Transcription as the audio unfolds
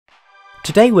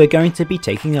Today we're going to be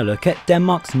taking a look at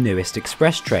Denmark's newest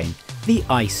express train, the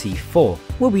IC4.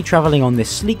 We'll be travelling on this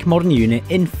sleek modern unit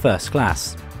in first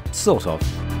class, sort of.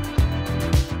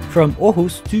 From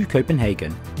Aarhus to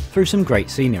Copenhagen, through some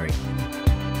great scenery.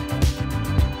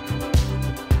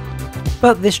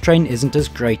 But this train isn't as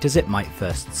great as it might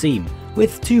first seem,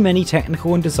 with too many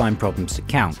technical and design problems to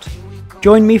count.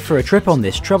 Join me for a trip on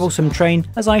this troublesome train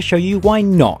as I show you why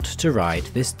not to ride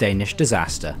this Danish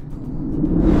disaster.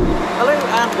 Hello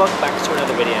and welcome back to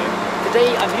another video.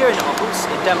 Today I'm here in Aarhus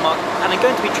in Denmark and I'm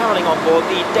going to be travelling on board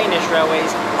the Danish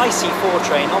Railways IC4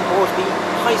 train on board the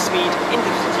high-speed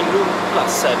Intercity Loom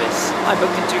Plus service. I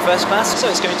booked into first class, so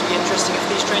it's going to be interesting if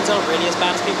these trains aren't really as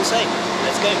bad as people say.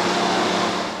 Let's go.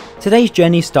 Today's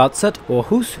journey starts at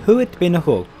Aarhus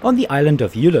H on the island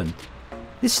of Jylland.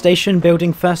 This station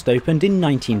building first opened in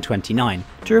 1929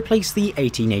 to replace the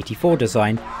 1884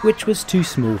 design, which was too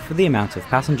small for the amount of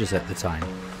passengers at the time.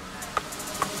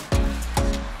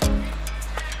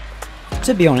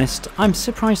 To be honest, I'm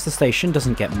surprised the station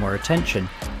doesn't get more attention,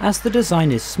 as the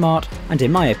design is smart and,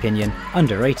 in my opinion,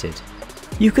 underrated.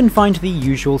 You can find the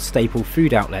usual staple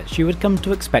food outlets you would come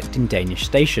to expect in Danish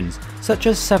stations, such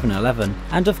as 7-Eleven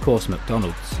and of course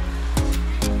McDonald's.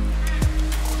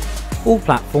 All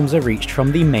platforms are reached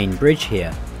from the main bridge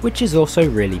here, which is also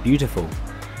really beautiful.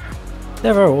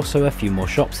 There are also a few more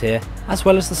shops here, as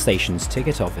well as the station's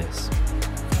ticket office.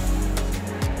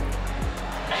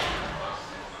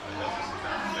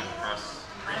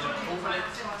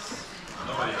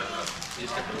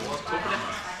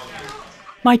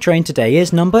 My train today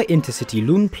is number Intercity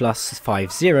Loom Plus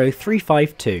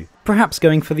 50352, perhaps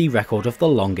going for the record of the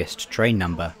longest train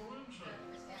number.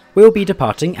 We'll be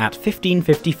departing at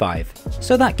 15:55,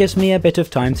 so that gives me a bit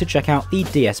of time to check out the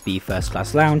DSB First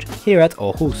Class Lounge here at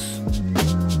Aarhus.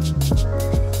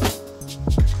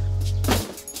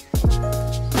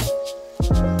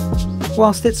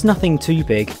 Whilst it's nothing too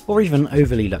big or even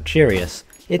overly luxurious,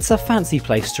 it's a fancy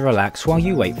place to relax while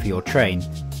you wait for your train,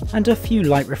 and a few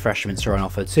light refreshments are on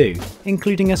offer too,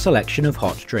 including a selection of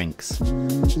hot drinks.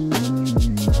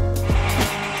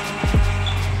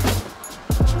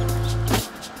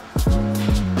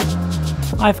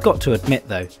 I've got to admit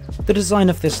though, the design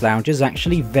of this lounge is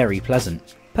actually very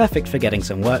pleasant, perfect for getting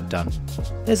some work done.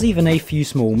 There's even a few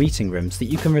small meeting rooms that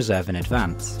you can reserve in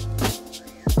advance.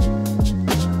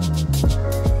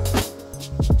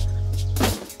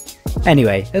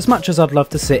 Anyway, as much as I'd love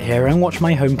to sit here and watch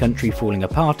my home country falling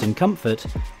apart in comfort,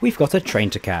 we've got a train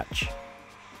to catch.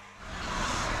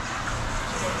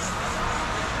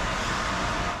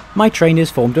 My train is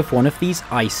formed of one of these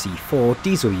IC4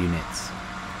 diesel units.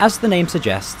 As the name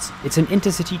suggests, it's an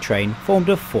intercity train formed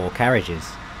of 4 carriages.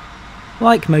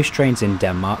 Like most trains in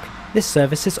Denmark, this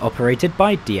service is operated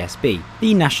by DSB,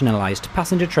 the nationalised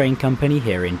passenger train company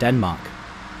here in Denmark.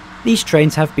 These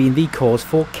trains have been the cause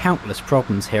for countless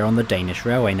problems here on the Danish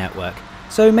railway network,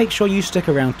 so make sure you stick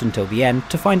around until the end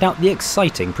to find out the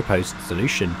exciting proposed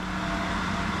solution.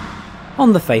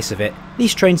 On the face of it,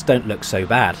 these trains don't look so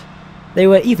bad. They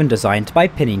were even designed by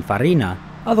Pininfarina,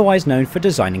 otherwise known for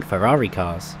designing Ferrari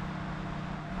cars.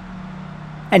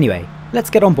 Anyway, let's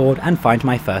get on board and find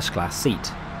my first class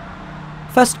seat.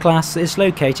 First class is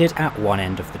located at one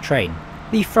end of the train,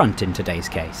 the front in today's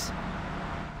case.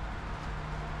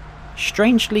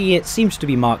 Strangely, it seems to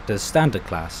be marked as standard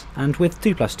class, and with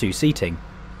 2+2 seating,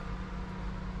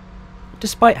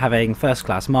 despite having first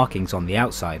class markings on the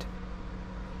outside.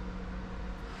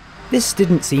 This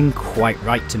didn't seem quite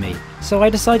right to me, so I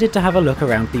decided to have a look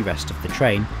around the rest of the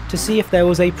train to see if there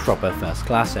was a proper first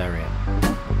class area.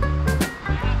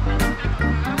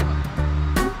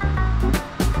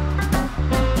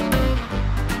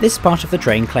 This part of the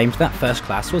train claimed that first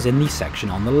class was in the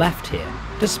section on the left here,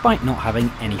 despite not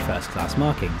having any first class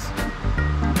markings.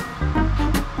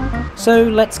 So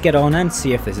let's get on and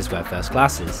see if this is where first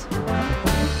class is.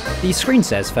 The screen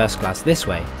says first class this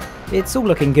way. It's all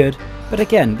looking good, but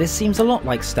again, this seems a lot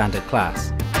like standard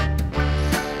class.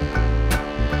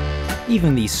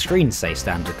 Even these screens say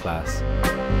standard class.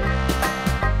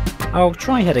 I'll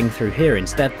try heading through here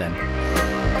instead then.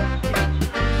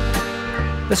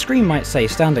 The screen might say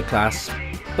standard class,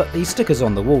 but the stickers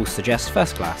on the wall suggest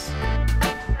first class.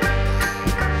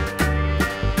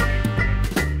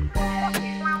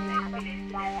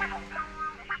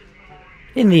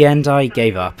 In the end, I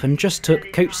gave up and just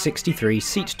took coach 63,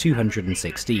 seat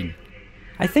 216.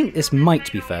 I think this might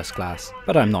be first class,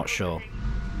 but I'm not sure.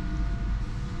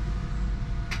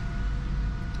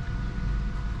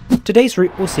 Today's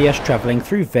route will see us travelling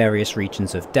through various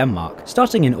regions of Denmark.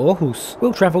 Starting in Aarhus,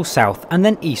 we'll travel south and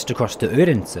then east across to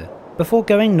Odense, before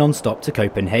going non-stop to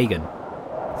Copenhagen.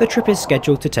 The trip is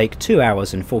scheduled to take 2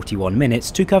 hours and 41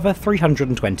 minutes to cover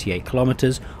 328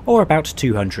 kilometres or about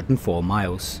 204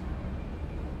 miles.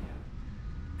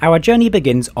 Our journey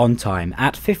begins on time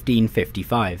at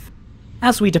 15:55.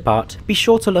 As we depart, be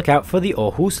sure to look out for the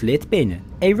Aarhus H,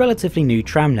 a relatively new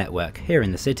tram network here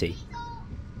in the city.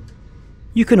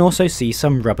 You can also see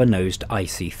some rubber-nosed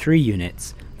IC3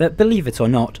 units that, believe it or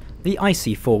not, the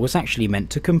IC4 was actually meant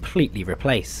to completely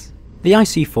replace. The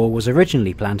IC4 was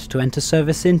originally planned to enter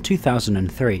service in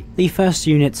 2003. The first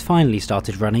units finally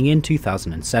started running in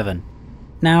 2007.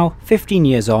 Now, 15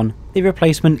 years on, the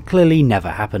replacement clearly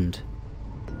never happened.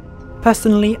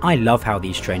 Personally, I love how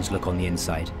these trains look on the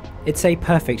inside. It's a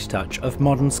perfect touch of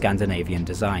modern Scandinavian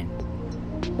design.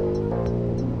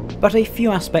 But a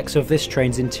few aspects of this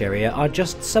train's interior are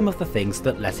just some of the things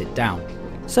that let it down.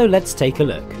 So let's take a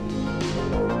look.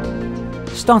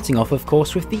 Starting off, of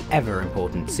course, with the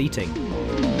ever-important seating.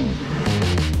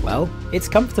 Well, it's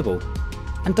comfortable.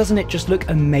 And doesn't it just look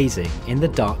amazing in the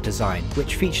dark design,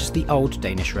 which features the old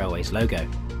Danish Railways logo?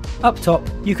 Up top,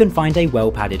 you can find a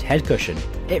well-padded head cushion.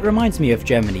 It reminds me of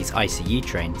Germany's ICE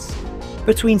trains.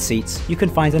 Between seats, you can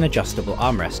find an adjustable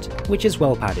armrest, which is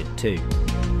well padded too.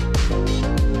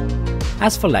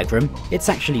 As for legroom, it's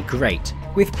actually great,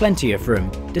 with plenty of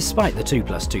room, despite the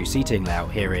 2+2 seating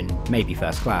layout here in maybe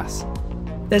first class.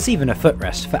 There's even a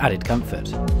footrest for added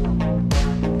comfort.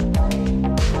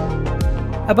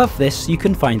 Above this, you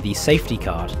can find the safety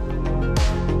card.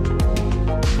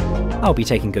 I'll be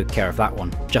taking good care of that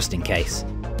one, just in case.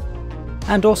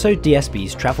 And also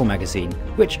DSB's travel magazine,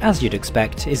 which, as you'd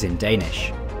expect, is in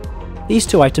Danish. These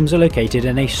two items are located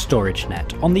in a storage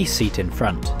net on the seat in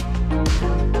front.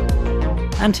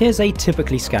 And here's a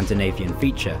typically Scandinavian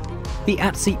feature. The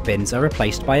at-seat bins are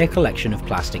replaced by a collection of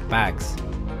plastic bags.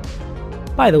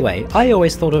 By the way, I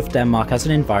always thought of Denmark as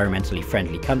an environmentally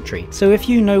friendly country, so if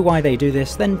you know why they do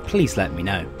this, then please let me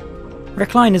know.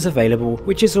 Recline is available,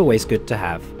 which is always good to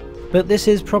have. But this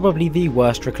is probably the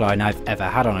worst recline I've ever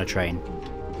had on a train.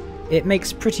 It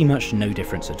makes pretty much no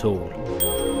difference at all.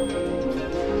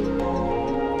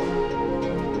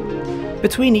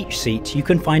 Between each seat you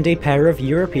can find a pair of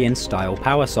European-style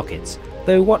power sockets,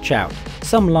 though watch out,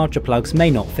 some larger plugs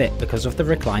may not fit because of the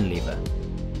recline lever.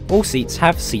 All seats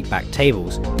have seatback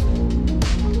tables,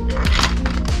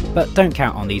 but don't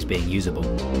count on these being usable.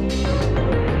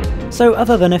 So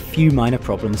other than a few minor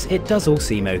problems, it does all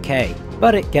seem okay,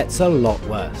 but it gets a lot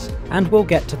worse, and we'll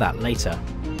get to that later.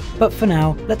 But for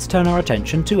now, let's turn our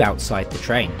attention to outside the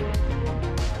train.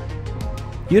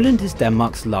 Jylland is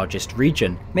Denmark's largest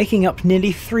region, making up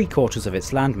nearly 3/4 of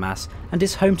its landmass and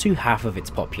is home to half of its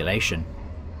population.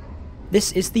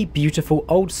 This is the beautiful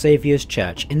Old Saviour's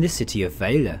Church in the city of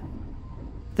Vejle.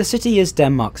 The city is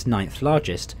Denmark's 9th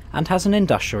largest and has an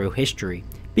industrial history,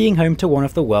 being home to one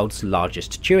of the world's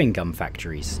largest chewing gum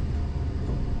factories.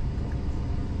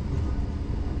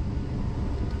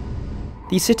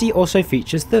 The city also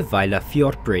features the Vejle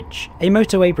Fjord Bridge, a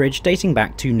motorway bridge dating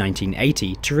back to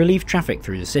 1980 to relieve traffic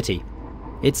through the city.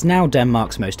 It's now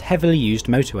Denmark's most heavily used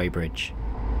motorway bridge.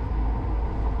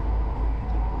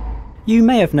 You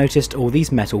may have noticed all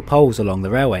these metal poles along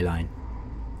the railway line.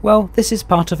 Well, this is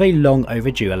part of a long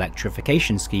overdue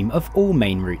electrification scheme of all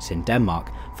main routes in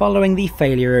Denmark, following the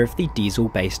failure of the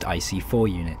diesel-based IC4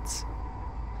 units.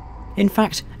 In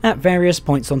fact, at various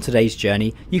points on today's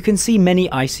journey, you can see many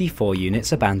IC4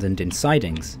 units abandoned in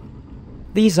sidings.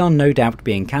 These are no doubt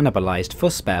being cannibalised for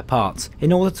spare parts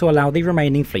in order to allow the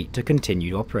remaining fleet to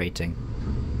continue operating.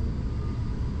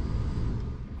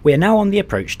 We are now on the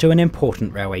approach to an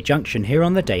important railway junction here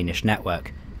on the Danish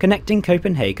network, connecting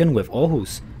Copenhagen with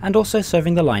Aarhus and also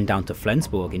serving the line down to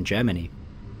Flensburg in Germany.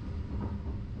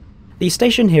 The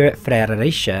station here at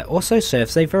Fredericia also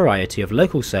serves a variety of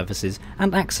local services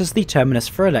and acts as the terminus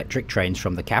for electric trains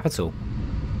from the capital.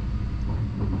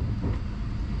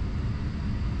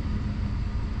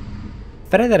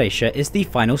 Fredericia is the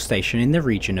final station in the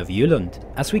region of Jylland,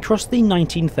 as we cross the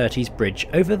 1930s bridge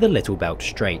over the Little Belt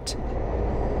Strait.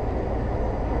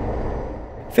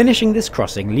 Finishing this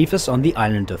crossing leaves us on the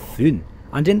island of Fyn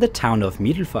and in the town of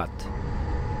Middelfart.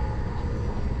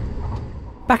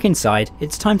 Back inside,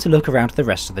 it's time to look around the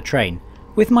rest of the train,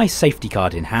 with my safety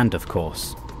card in hand of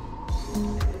course.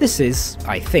 This is,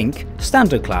 I think,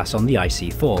 standard class on the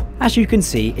IC4. As you can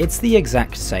see, it's the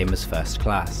exact same as first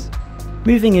class.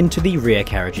 Moving into the rear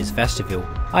carriages vestibule,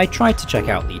 I tried to check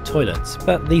out the toilets,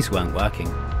 but these weren't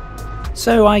working.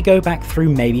 So I go back through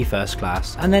maybe first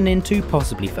class and then into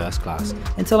possibly first class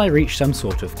until I reach some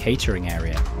sort of catering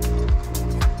area.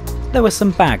 There were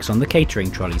some bags on the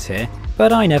catering trolleys here,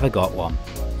 but I never got one.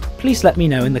 Please let me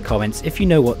know in the comments if you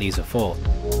know what these are for.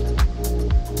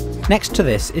 Next to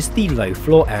this is the low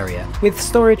floor area, with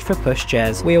storage for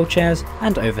pushchairs, wheelchairs,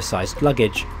 and oversized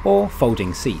luggage, or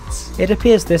folding seats. It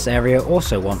appears this area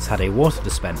also once had a water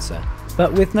dispenser,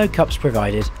 but with no cups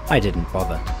provided, I didn't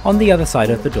bother. On the other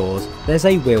side of the doors, there's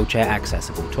a wheelchair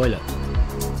accessible toilet.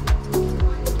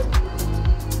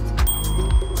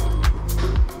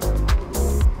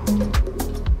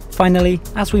 Finally,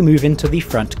 as we move into the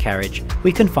front carriage,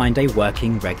 we can find a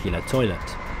working regular toilet.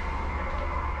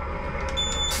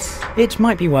 It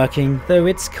might be working, though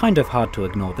it's kind of hard to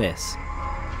ignore this.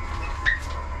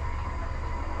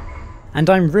 And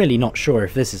I'm really not sure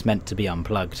if this is meant to be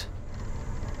unplugged.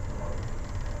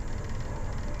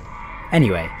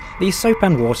 Anyway, the soap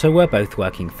and water were both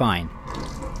working fine,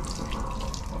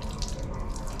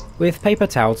 with paper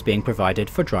towels being provided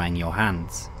for drying your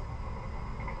hands.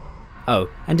 Oh,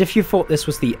 and if you thought this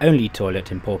was the only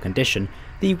toilet in poor condition,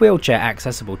 the wheelchair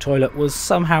accessible toilet was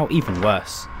somehow even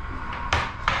worse.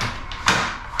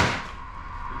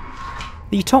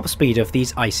 The top speed of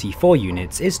these IC4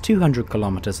 units is 200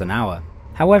 km an hour.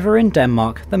 However, in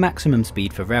Denmark, the maximum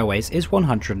speed for railways is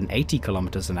 180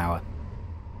 km an hour,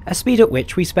 a speed at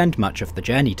which we spend much of the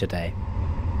journey today.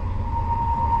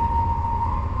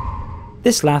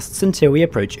 This lasts until we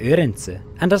approach Odense,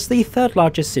 and as the third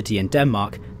largest city in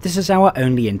Denmark, this is our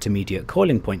only intermediate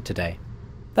calling point today.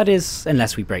 That is,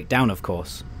 unless we break down, of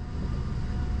course.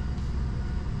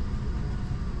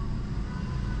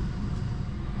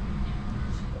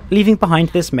 Leaving behind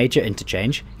this major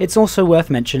interchange, it's also worth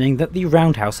mentioning that the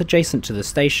roundhouse adjacent to the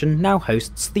station now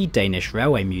hosts the Danish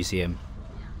Railway Museum.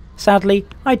 Sadly,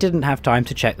 I didn't have time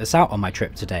to check this out on my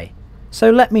trip today,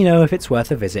 so let me know if it's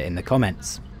worth a visit in the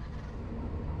comments.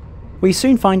 We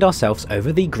soon find ourselves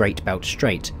over the Great Belt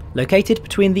Strait, located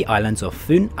between the islands of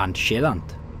Fyn and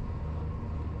Sjælland.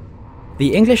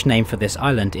 The English name for this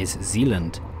island is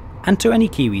Zealand, and to any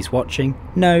Kiwis watching,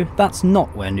 no, that's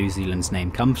not where New Zealand's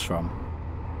name comes from.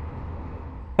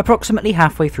 Approximately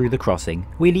halfway through the crossing,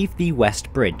 we leave the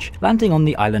West Bridge, landing on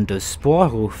the island of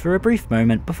Spoorhof for a brief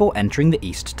moment before entering the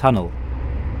East Tunnel.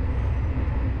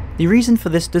 The reason for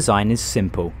this design is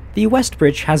simple. The West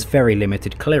Bridge has very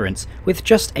limited clearance, with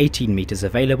just 18 meters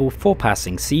available for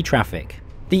passing sea traffic.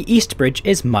 The East Bridge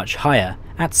is much higher,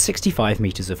 at 65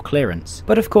 meters of clearance,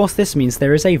 but of course this means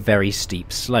there is a very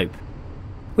steep slope.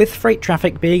 With freight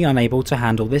traffic being unable to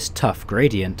handle this tough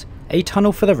gradient, a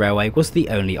tunnel for the railway was the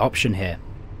only option here.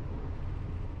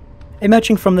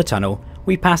 Emerging from the tunnel,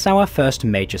 we pass our first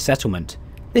major settlement,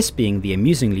 this being the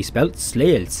amusingly spelt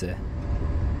Slagelse.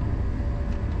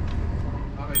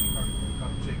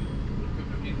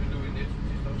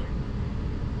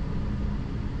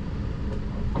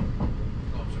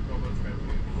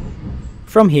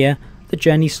 From here, the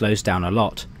journey slows down a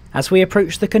lot, as we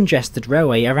approach the congested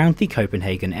railway around the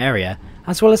Copenhagen area,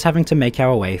 as well as having to make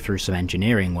our way through some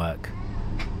engineering work.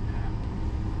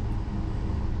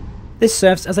 This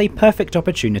serves as a perfect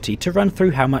opportunity to run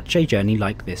through how much a journey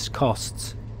like this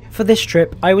costs. For this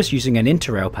trip, I was using an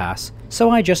Interrail pass, so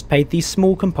I just paid the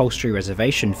small compulsory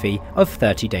reservation fee of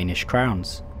 30 Danish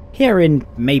crowns. Here in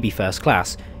maybe first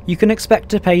class, you can expect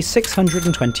to pay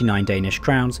 629 Danish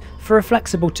crowns for a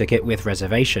flexible ticket with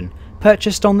reservation,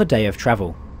 purchased on the day of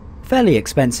travel. Fairly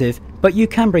expensive, but you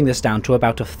can bring this down to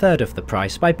about a third of the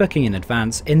price by booking in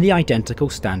advance in the identical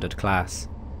standard class.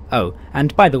 Oh,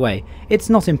 and by the way, it's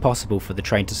not impossible for the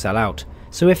train to sell out,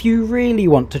 so if you really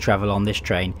want to travel on this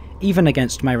train, even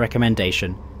against my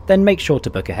recommendation, then make sure to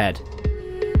book ahead.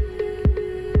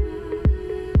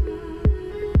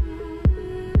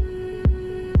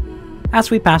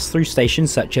 As we pass through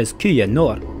stations such as Køge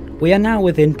Nord, we are now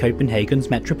within Copenhagen's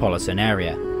metropolitan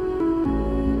area.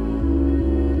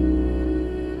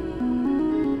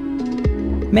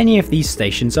 Many of these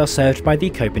stations are served by the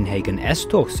Copenhagen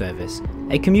S-Tog service,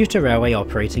 a commuter railway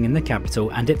operating in the capital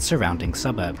and its surrounding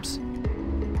suburbs.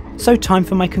 So time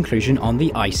for my conclusion on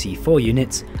the IC4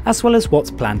 units, as well as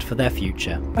what's planned for their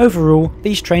future. Overall,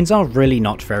 these trains are really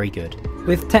not very good,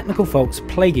 with technical faults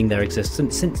plaguing their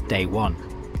existence since day one.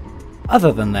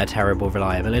 Other than their terrible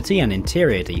reliability and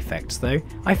interior defects though,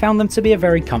 I found them to be a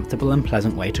very comfortable and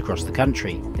pleasant way to cross the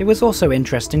country. It was also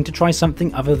interesting to try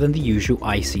something other than the usual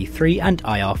IC3 and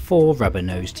IR4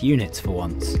 rubber-nosed units for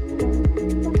once.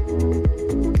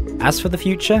 As for the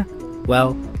future,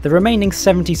 well, the remaining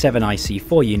 77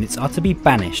 IC4 units are to be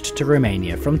banished to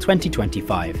Romania from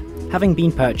 2025, having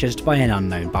been purchased by an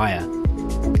unknown buyer.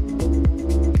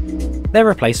 Their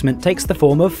replacement takes the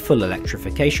form of full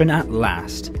electrification at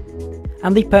last,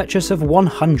 and the purchase of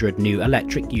 100 new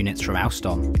electric units from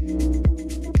Alstom.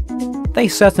 They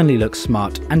certainly look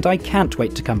smart, and I can't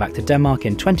wait to come back to Denmark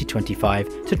in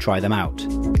 2025 to try them out.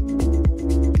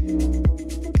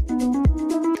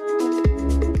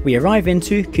 We arrive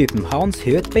into København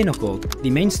H, the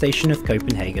main station of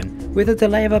Copenhagen, with a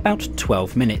delay of about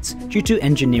 12 minutes due to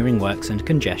engineering works and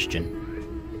congestion.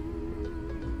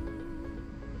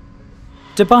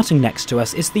 Departing next to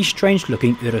us is the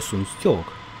strange-looking Øresundstog,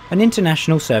 an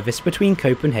international service between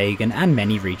Copenhagen and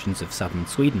many regions of southern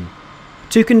Sweden.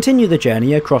 To continue the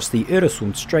journey across the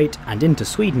Øresund Strait and into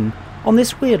Sweden on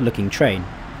this weird-looking train,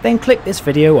 then click this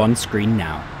video on screen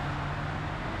now.